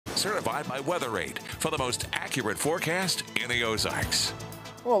certified by Weather Aid for the most accurate forecast in the Ozarks.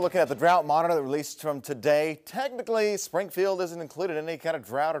 Well, looking at the drought monitor that released from today, technically Springfield isn't included in any kind of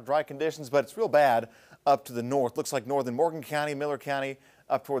drought or dry conditions, but it's real bad up to the north. Looks like northern Morgan County, Miller County,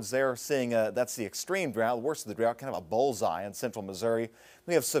 up towards there, seeing that's the extreme drought, the worst of the drought, kind of a bullseye in central Missouri.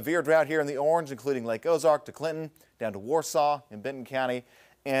 We have severe drought here in the orange, including Lake Ozark to Clinton, down to Warsaw in Benton County.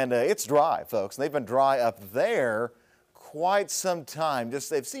 And it's dry, folks. And they've been dry up there quite some time.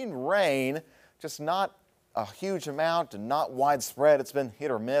 They've seen rain, just not a huge amount and not widespread. It's been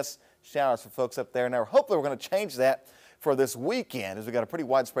hit or miss showers for folks up there. Now, hopefully we're going to change that for this weekend, as we've got a pretty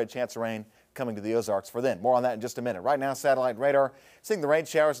widespread chance of rain coming to the Ozarks for then. More on that in just a minute. Right now, satellite radar seeing the rain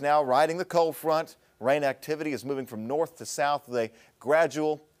showers now riding the cold front. Rain activity is moving from north to south with a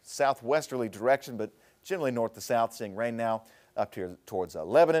gradual southwesterly direction, but generally north to south, seeing rain now up here towards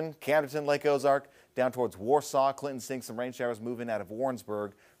Lebanon, Camden, Lake Ozark, down towards Warsaw. Clinton seeing some rain showers moving out of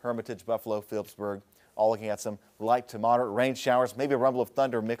Warrensburg, Hermitage, Buffalo, Phillipsburg. All looking at some light to moderate rain showers, maybe a rumble of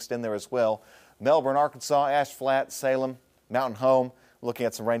thunder mixed in there as well. Melbourne, Arkansas, Ash Flat, Salem, Mountain Home, looking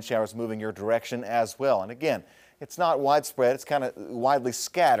at some rain showers moving your direction as well. And again, it's not widespread. It's kind of widely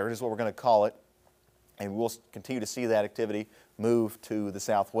scattered is what we're going to call it. And we'll continue to see that activity move to the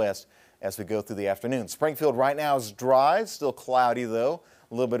southwest as we go through the afternoon. Springfield right now is dry, still cloudy though.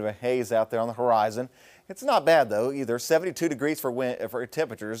 A little bit of a haze out there on the horizon. It's not bad though either. 72 degrees for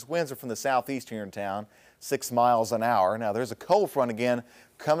temperatures. Winds are from the southeast here in town, 6 miles an hour. Now there's a cold front again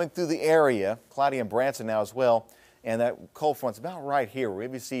coming through the area. Cloudy in Branson now as well. And that cold front's about right here. Where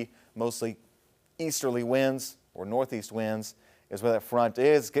maybe you see mostly easterly winds or northeast winds is where that front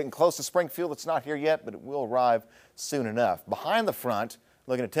is. Getting close to Springfield. It's not here yet, but it will arrive soon enough. Behind the front,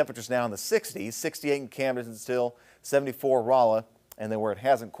 looking at temperatures now in the 60s, 68 in Camden still, 74 Rolla. And then where it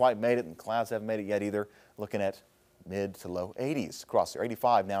hasn't quite made it, and clouds haven't made it yet either, looking at mid to low 80s across there,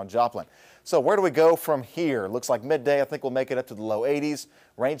 85 now in Joplin. So where do we go from here? Looks like midday, I think we'll make it up to the low 80s.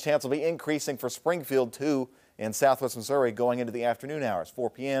 Rain chance will be increasing for Springfield too in southwest Missouri going into the afternoon hours.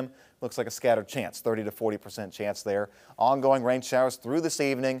 4 p.m. looks like a scattered chance, 30 to 40% chance there. Ongoing rain showers through this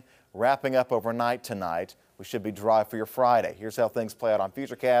evening, wrapping up overnight tonight. We should be dry for your Friday. Here's how things play out on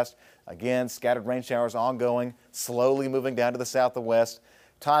Futurecast. Again, scattered rain showers ongoing, slowly moving down to the south and west.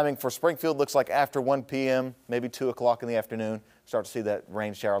 Timing for Springfield looks like after 1 p.m., maybe 2 o'clock in the afternoon. Start to see that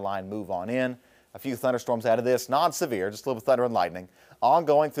rain shower line move on in. A few thunderstorms out of this, non-severe, just a little bit of thunder and lightning.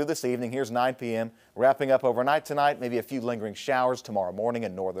 Ongoing through this evening, here's 9 p.m., wrapping up overnight tonight, maybe a few lingering showers tomorrow morning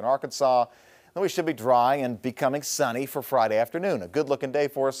in northern Arkansas. Then we should be dry and becoming sunny for Friday afternoon. A good-looking day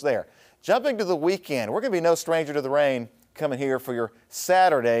for us there. Jumping to the weekend, we're going to be no stranger to the rain coming here for your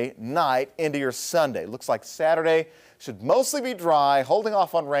Saturday night into your Sunday. Looks like Saturday should mostly be dry, holding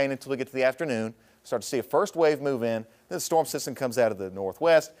off on rain until we get to the afternoon. Start to see a first wave move in. Then the storm system comes out of the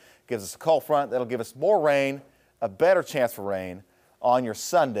northwest, gives us a cold front. That'll give us more rain, a better chance for rain on your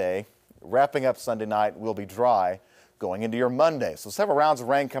Sunday. Wrapping up Sunday night, we'll be dry going into your Monday. So several rounds of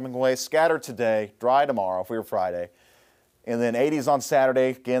rain coming away, scattered today, dry tomorrow for your Friday. And then 80s on Saturday.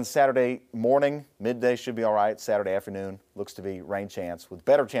 Again, Saturday morning, midday should be all right. Saturday afternoon looks to be rain chance with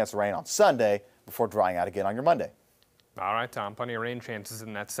better chance of rain on Sunday before drying out again on your Monday. All right, Tom, plenty of rain chances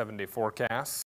in that 7-day forecast.